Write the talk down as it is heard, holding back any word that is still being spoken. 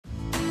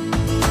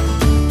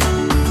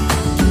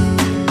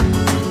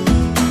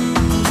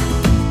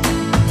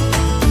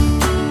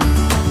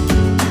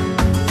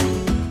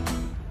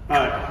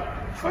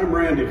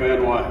Randy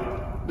Van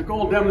Wyk, the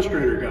Gold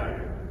Demonstrator guy.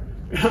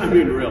 I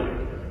mean, really,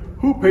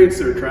 who paints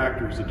their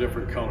tractors a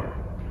different color?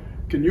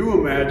 Can you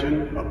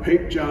imagine a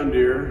pink John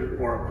Deere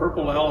or a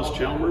purple Alice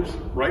Chalmers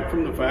right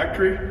from the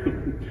factory?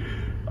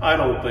 I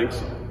don't think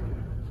so.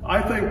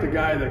 I think the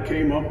guy that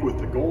came up with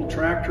the gold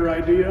tractor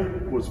idea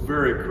was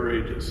very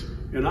courageous,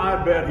 and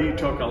I bet he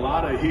took a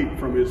lot of heat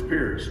from his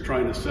peers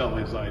trying to sell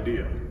his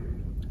idea.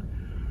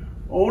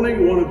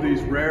 Owning one of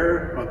these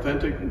rare,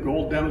 authentic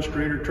Gold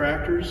Demonstrator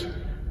tractors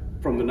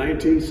from the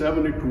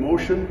 1970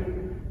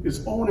 promotion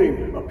is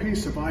owning a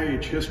piece of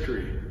IH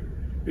history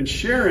and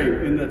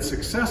sharing in that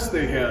success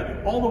they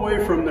had all the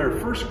way from their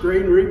first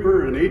grain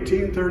reaper in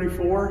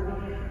 1834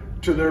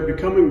 to their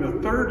becoming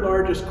the third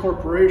largest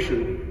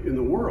corporation in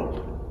the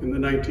world in the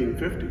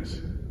 1950s.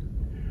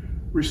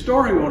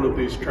 Restoring one of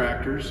these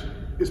tractors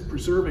is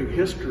preserving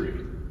history,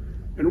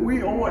 and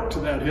we owe it to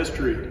that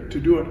history to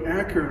do it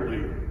accurately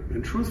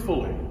and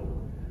truthfully.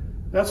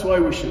 That's why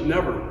we should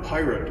never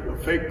pirate a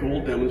fake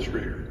Gold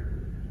Demonstrator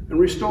and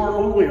restore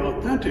only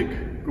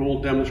authentic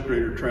Gold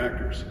Demonstrator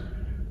tractors.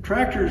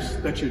 Tractors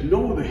that you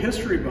know the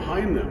history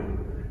behind them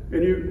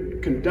and you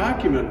can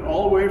document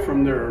all the way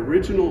from their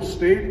original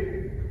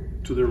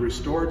state to their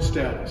restored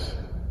status.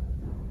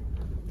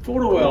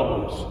 Photo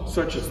albums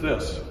such as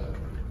this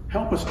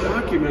help us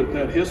document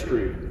that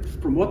history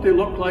from what they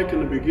looked like in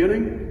the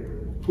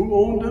beginning, who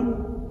owned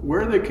them,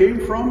 where they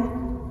came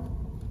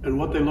from, and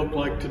what they look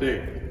like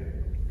today.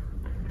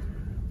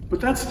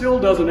 But that still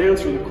doesn't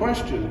answer the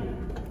question,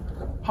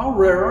 how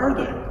rare are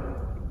they?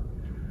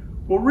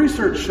 Well,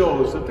 research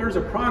shows that there's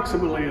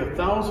approximately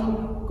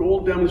 1,000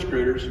 Gold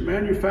Demonstrators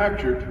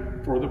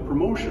manufactured for the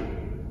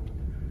promotion.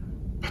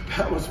 But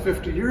that was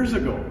 50 years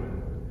ago.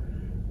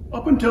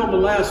 Up until the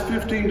last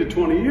 15 to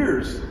 20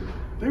 years,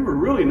 they were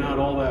really not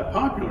all that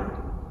popular.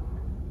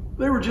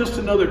 They were just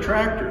another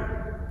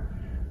tractor.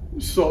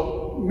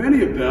 So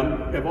many of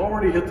them have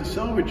already hit the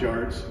salvage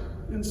yards,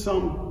 and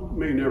some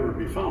may never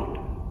be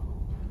found.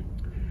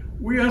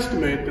 We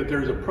estimate that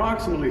there's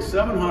approximately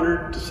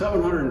 700 to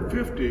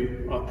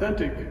 750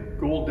 authentic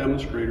Gold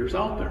Demonstrators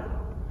out there.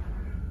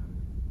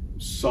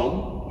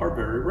 Some are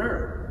very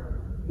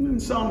rare,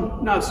 and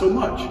some not so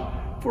much.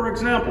 For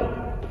example,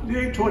 the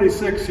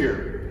 826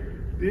 here.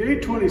 The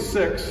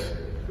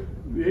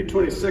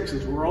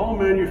 826s were all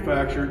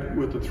manufactured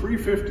with the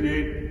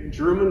 358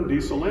 German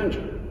diesel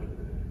engine,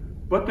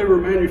 but they were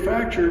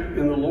manufactured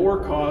in the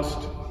lower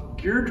cost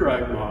gear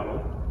drive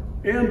model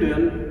and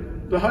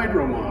in the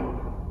hydro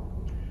model.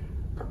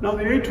 Now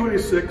the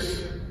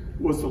 826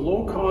 was the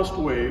low cost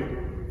way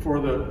for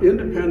the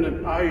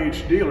independent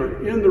IH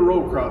dealer in the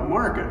row crop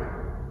market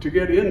to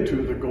get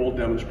into the Gold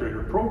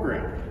Demonstrator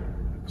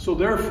program. So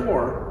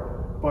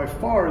therefore, by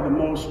far the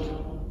most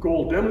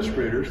Gold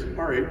Demonstrators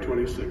are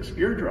 826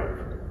 gear drive.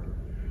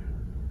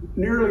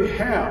 Nearly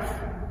half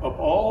of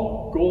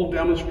all Gold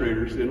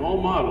Demonstrators in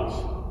all models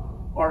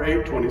are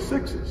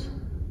 826s.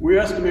 We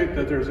estimate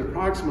that there's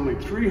approximately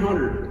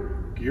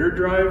 300 gear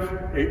drive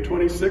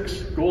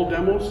 826 Gold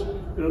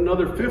Demos and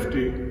another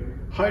 50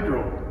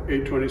 hydro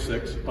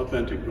 826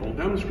 authentic Gold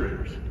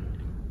Demonstrators.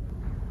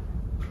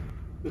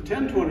 The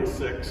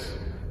 1026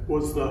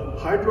 was the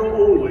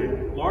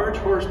hydro-only large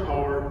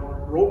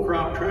horsepower row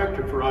crop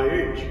tractor for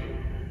IH.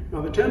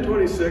 Now the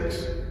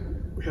 1026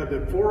 had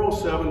the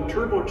 407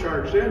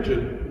 turbocharged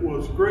engine,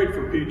 was great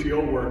for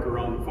PTO work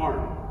around the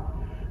farm.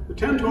 The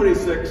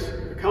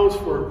 1026 accounts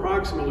for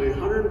approximately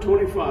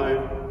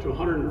 125 to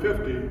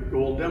 150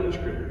 Gold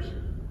Demonstrators.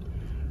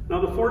 Now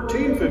the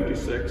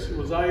 1456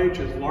 was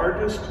IH's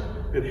largest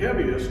and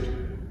heaviest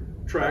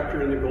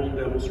tractor in the Gold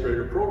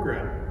Demonstrator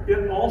program.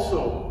 It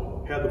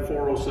also had the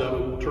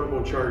 407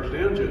 turbocharged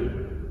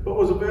engine, but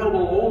was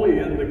available only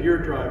in the gear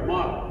drive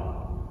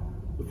model.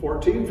 The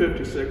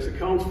 1456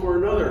 accounts for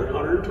another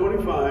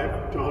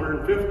 125 to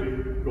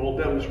 150 Gold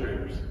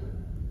Demonstrators.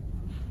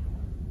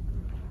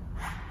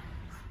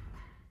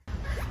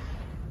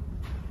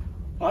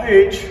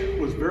 IH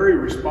was very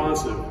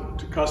responsive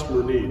to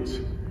customer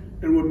needs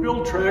and would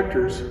build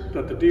tractors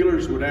that the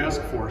dealers would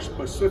ask for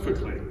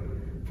specifically.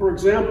 For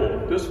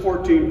example, this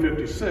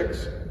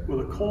 1456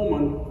 with a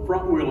Coleman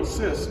front wheel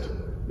assist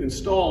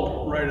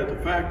installed right at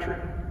the factory.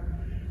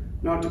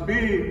 Now to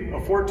be a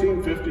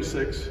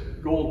 1456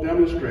 Gold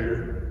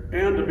Demonstrator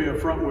and to be a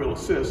front wheel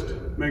assist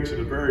makes it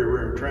a very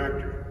rare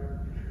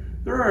tractor.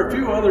 There are a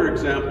few other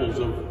examples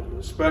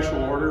of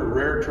special order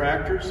rare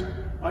tractors.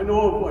 I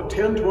know of a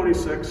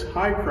 1026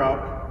 high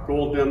crop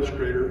Gold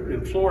Demonstrator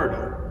in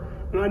Florida,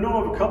 and I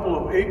know of a couple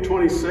of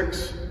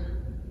 826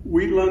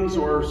 Wheatlands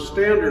or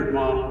standard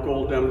model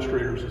Gold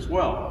Demonstrators as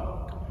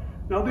well.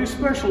 Now these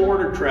special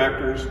order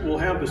tractors will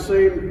have the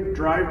same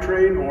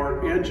drivetrain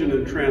or engine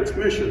and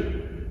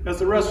transmission as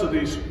the rest of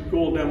these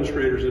Gold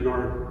Demonstrators in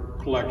our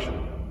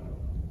collection.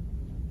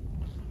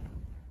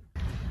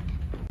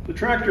 The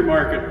tractor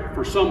market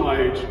for some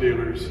IH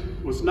dealers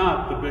was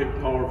not the big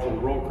powerful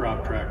row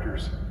crop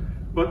tractors,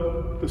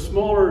 but the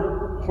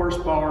smaller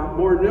horsepower,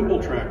 more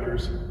nimble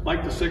tractors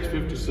like the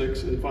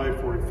 656 and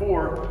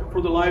 544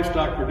 for the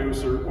livestock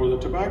producer or the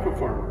tobacco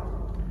farmer.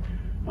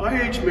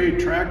 IH made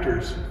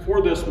tractors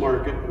for this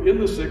market in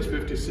the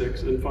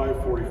 656 and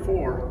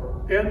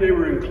 544, and they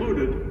were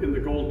included in the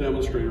Gold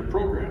Demonstrator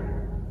program.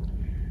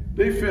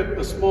 They fit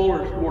a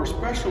smaller, more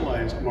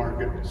specialized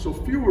market, so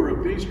fewer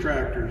of these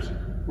tractors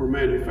were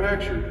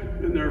manufactured,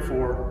 and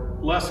therefore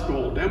less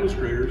Gold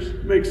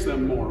Demonstrators makes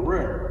them more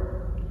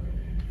rare.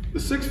 The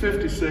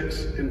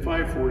 656 and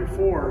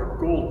 544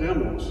 Gold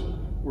Demos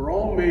were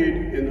all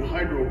made in the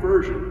hydro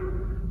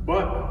version,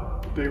 but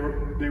they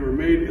were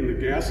made in the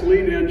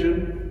gasoline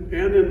engine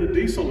and in the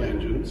diesel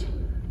engines,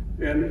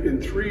 and in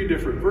 3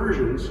 different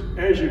versions,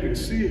 as you can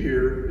see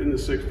here in the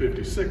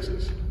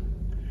 656s.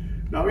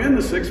 Now in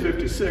the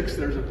 656,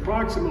 there's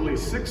approximately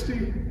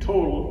 60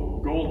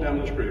 total Gold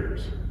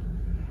Demonstrators.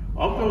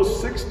 Of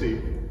those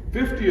 60,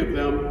 50 of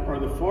them are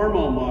the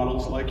Farmall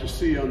models like you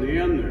see on the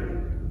end there.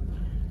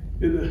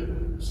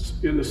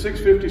 In the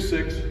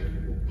 656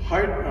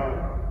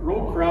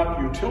 row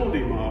crop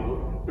utility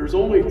model, there's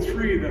only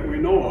 3 that we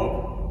know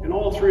of, and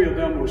all 3 of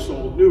them were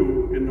sold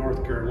new in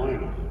North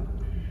Carolina.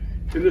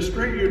 In the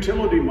straight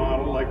utility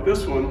model like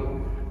this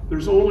one,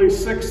 there's only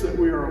 6 that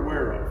we are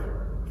aware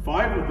of.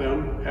 5 of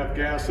them have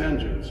gas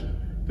engines.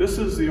 This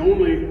is the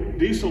only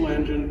diesel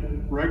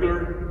engine,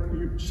 regular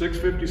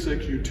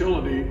 656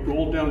 utility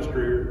Gold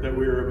Demonstrator that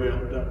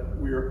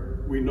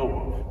we know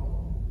of.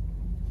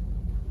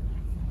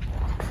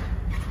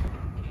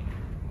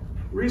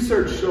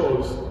 Research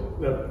shows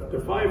that the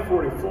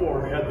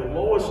 544 had the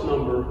lowest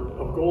number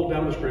of Gold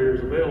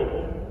Demonstrators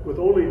available, with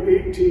only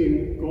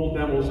 18 Gold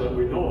Demos that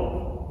we know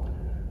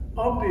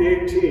of. Of the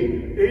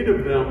 18, 8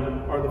 of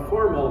them are the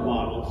Farmall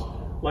models.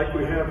 Like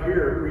we have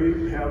here,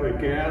 we have a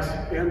gas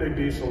and a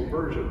diesel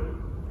version.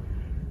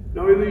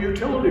 Now in the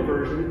utility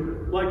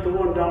version, like the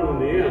one down in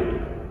the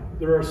end,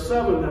 there are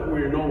 7 that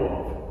we know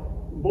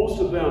of. Most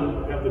of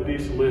them have the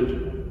diesel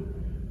engine.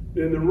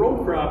 In the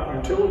row crop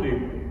utility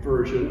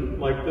version,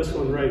 like this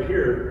one right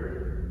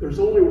here, there's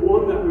only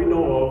 1 that we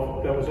know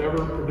of that was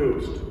ever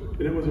produced,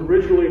 and it was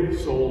originally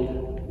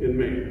sold in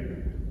Maine.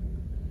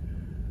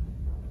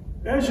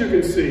 As you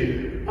can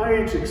see,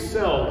 IH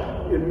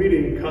excelled in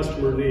meeting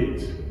customer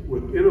needs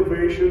with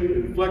innovation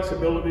and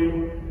flexibility,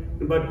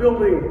 and by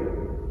building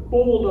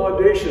bold,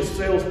 audacious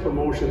sales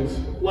promotions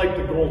like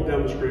the Gold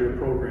Demonstrator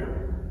program.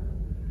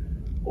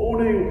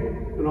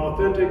 Owning an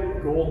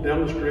authentic Gold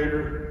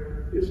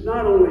Demonstrator is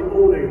not only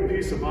owning a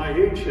piece of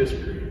IH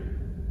history,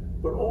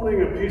 but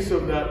owning a piece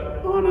of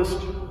that honest,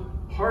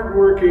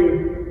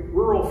 hardworking,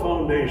 rural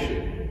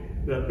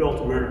foundation that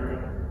built America.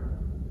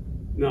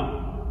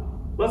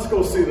 Now, let's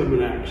go see them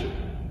in action.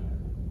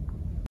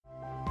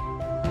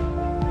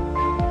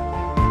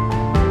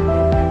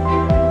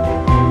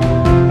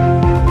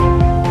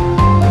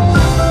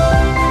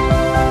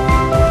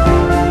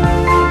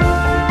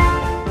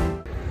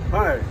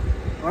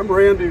 I'm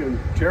Randy and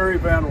Terry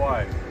Van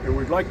Wy, and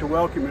we'd like to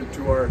welcome you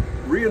to our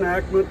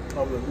reenactment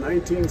of the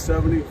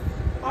 1970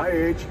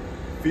 IH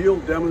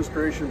Field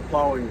Demonstration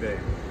Plowing Day.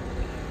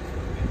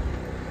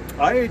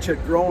 IH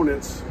had grown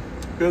its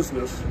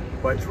business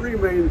by 3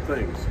 main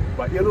things: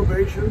 by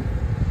innovation,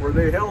 where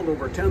they held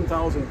over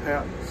 10,000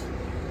 patents;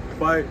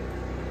 by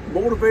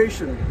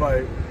motivation,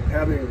 by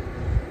having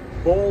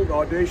bold,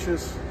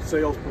 audacious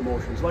sales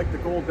promotions like the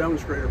Gold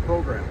Demonstrator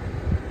program;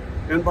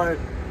 and by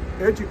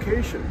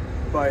education,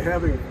 by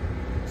having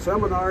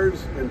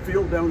seminars and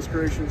field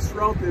demonstrations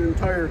throughout the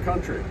entire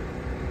country,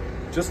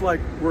 just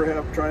like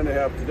we're trying to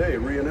have today,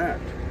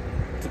 reenact.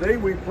 Today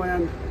we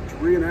plan to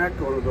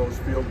reenact one of those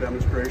field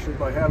demonstrations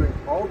by having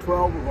all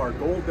 12 of our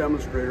Gold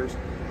Demonstrators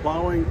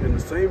plowing in the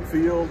same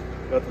field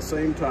at the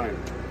same time.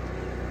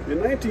 In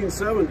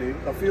 1970,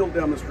 a field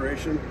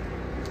demonstration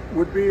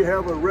would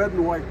have a red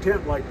and white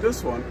tent like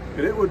this one,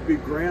 and it would be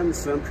Grand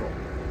Central.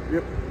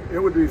 It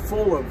would be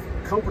full of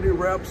company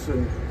reps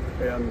and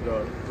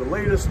the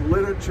latest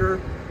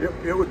literature.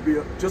 It would be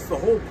just the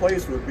whole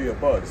place would be a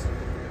buzz.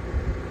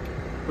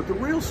 But the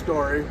real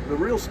story, the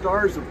real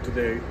stars of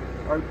today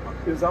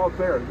is out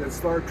there.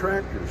 It's our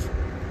tractors,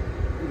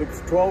 the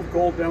 12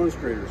 Gold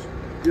Demonstrators.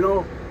 You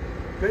know,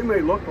 they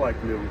may look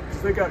like new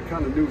because they got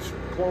kind of new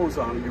clothes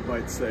on, you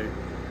might say,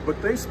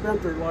 but they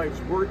spent their lives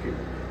working.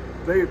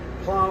 They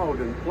plowed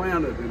and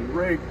planted and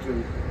raked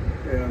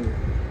and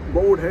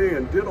mowed hay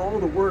and did all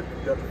the work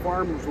that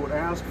farmers would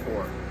ask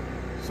for.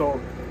 So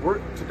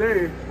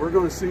today we're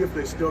going to see if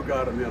they still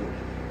got them in them.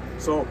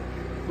 So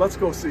let's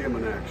go see them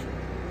in action.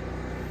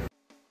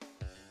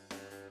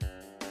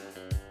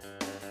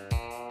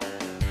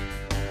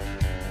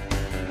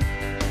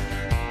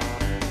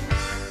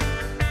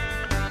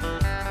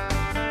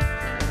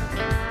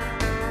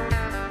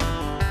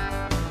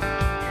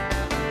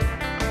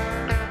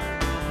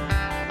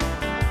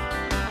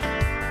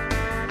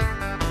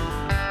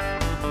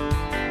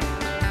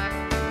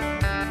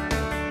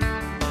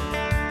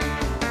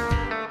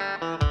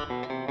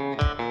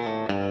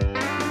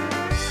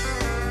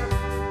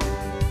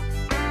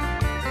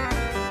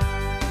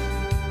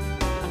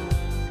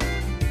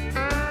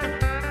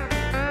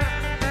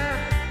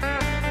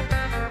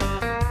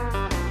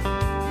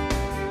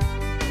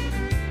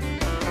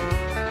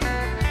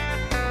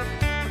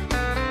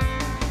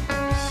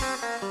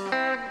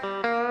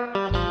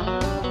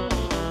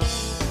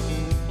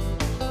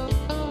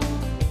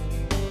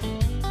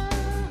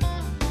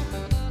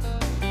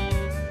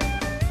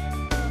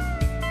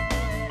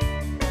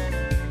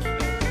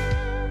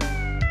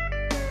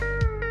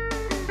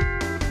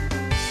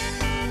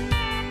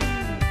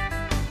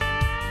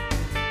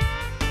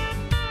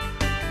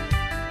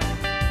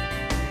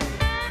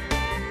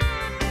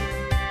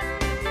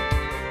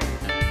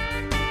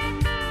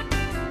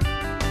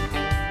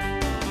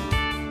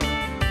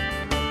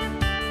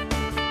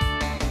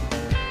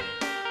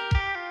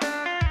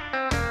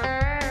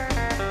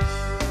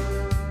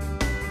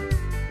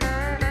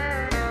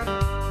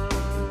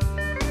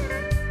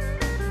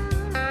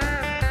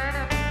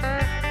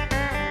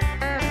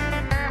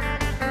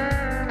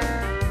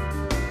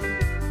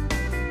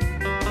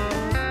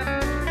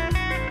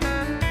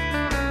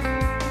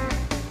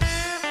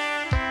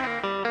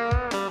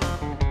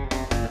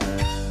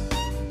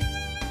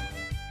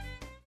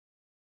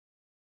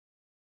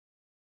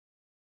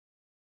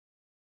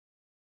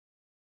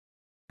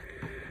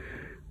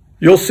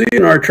 You'll see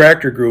in our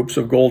tractor groups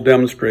of Gold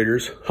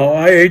Demonstrators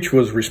how IH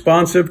was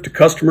responsive to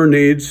customer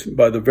needs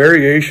by the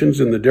variations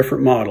in the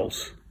different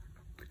models.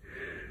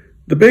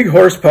 The big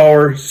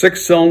horsepower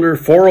 6-cylinder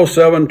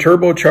 407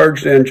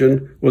 turbocharged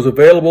engine was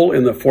available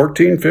in the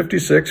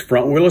 1456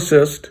 front wheel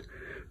assist,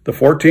 the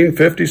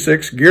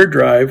 1456 gear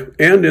drive,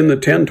 and in the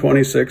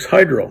 1026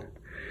 hydro.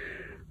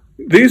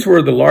 These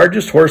were the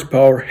largest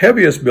horsepower,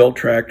 heaviest built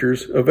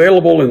tractors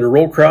available in the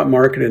row crop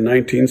market in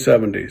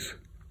 1970s.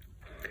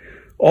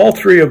 All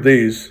three of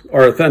these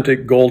are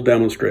authentic Gold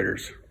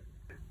Demonstrators.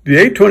 The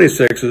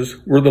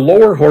 826s were the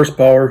lower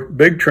horsepower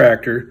big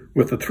tractor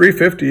with the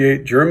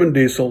 358 German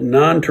diesel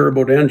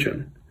non-turboed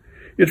engine.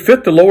 It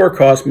fit the lower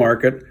cost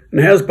market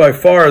and has by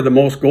far the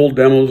most Gold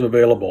Demos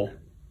available.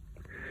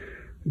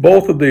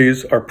 Both of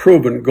these are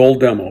proven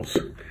Gold Demos.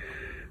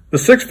 The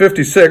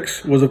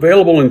 656 was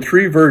available in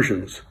three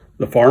versions: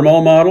 the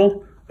Farmall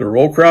model, the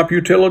row crop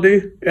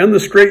utility, and the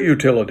straight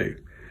utility.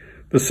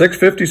 The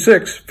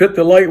 656 fit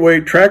the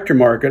lightweight tractor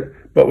market,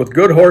 but with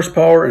good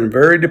horsepower and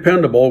very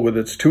dependable with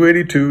its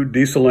 282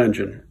 diesel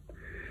engine.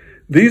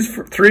 These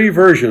three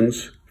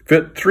versions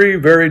fit three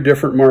very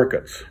different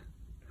markets.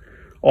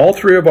 All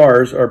three of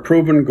ours are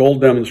proven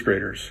Gold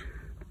Demonstrators.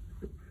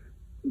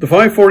 The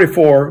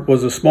 544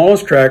 was the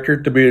smallest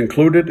tractor to be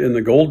included in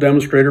the Gold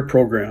Demonstrator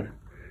program.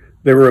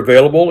 They were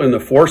available in the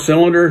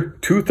 4-cylinder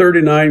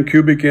 239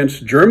 cubic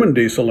inch German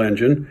diesel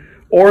engine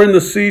or in the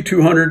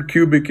C200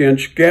 cubic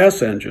inch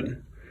gas engine.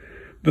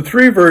 The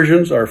three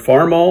versions are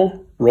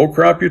Farmall, row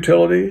crop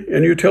utility,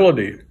 and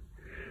utility.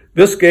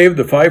 This gave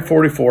the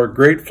 544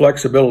 great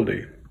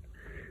flexibility.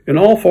 And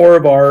all four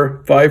of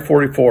our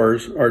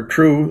 544s are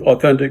true,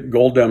 authentic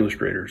Gold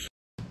Demonstrators.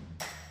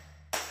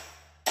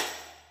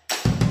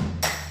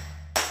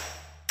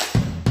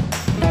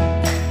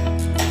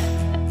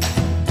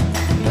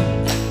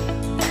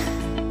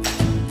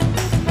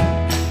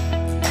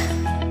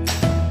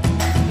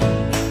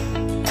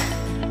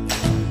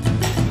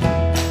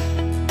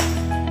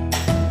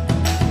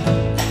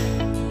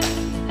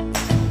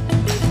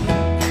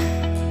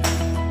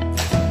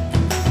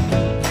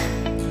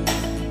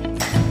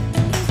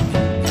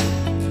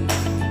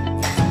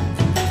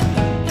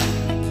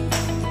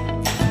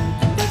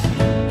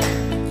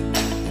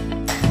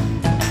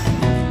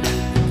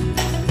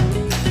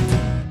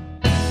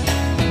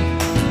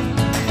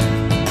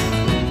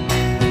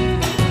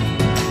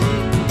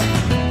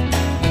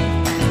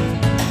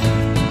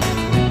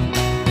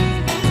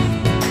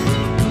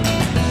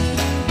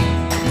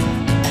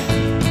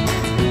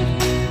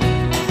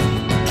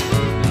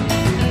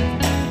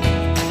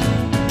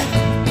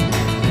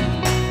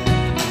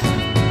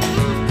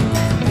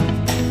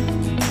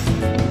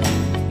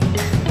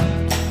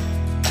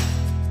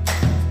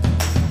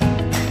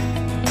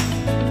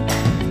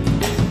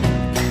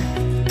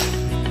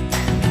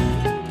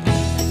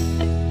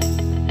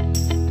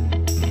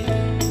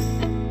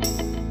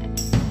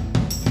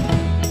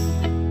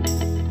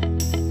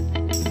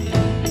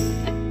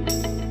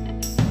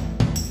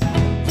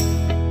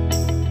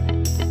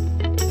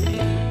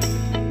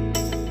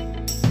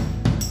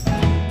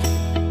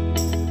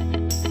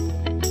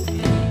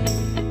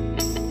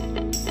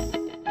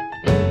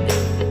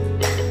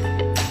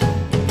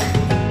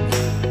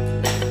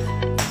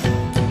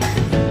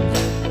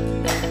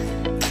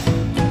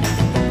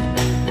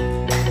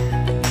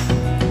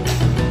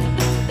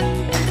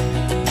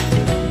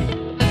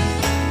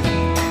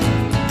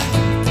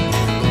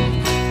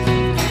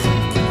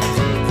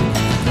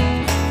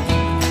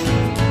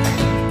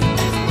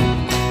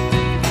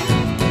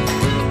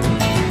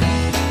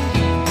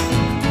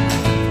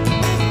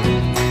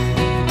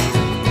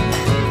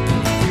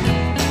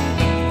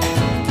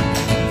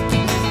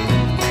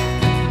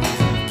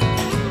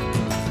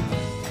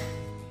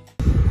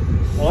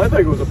 I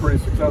think it was a pretty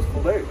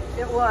successful day.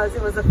 It was.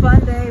 It was a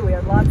fun day. We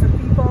had lots of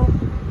people,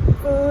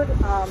 food.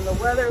 The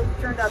weather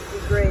turned out to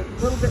be great.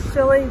 A little bit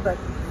chilly, but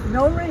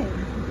no rain.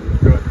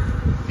 Good.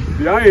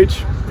 The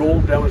IH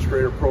Gold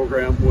Demonstrator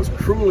program was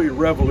truly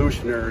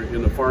revolutionary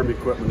in the farm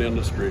equipment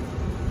industry.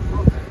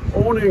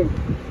 Owning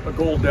a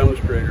Gold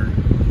Demonstrator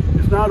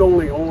is not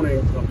only owning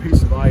a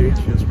piece of IH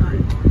history,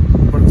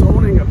 but it's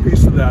owning a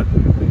piece of that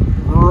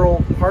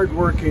rural,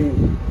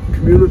 hardworking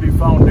community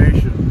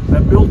foundation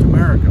that built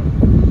America.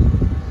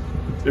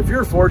 If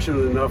you're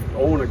fortunate enough to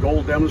own a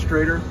Gold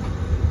Demonstrator,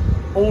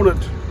 own it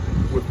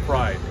with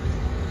pride.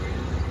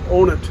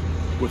 Own it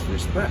with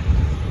respect.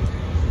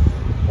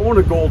 Own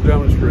a Gold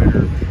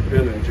Demonstrator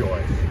and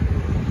enjoy.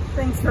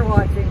 Thanks for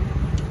watching.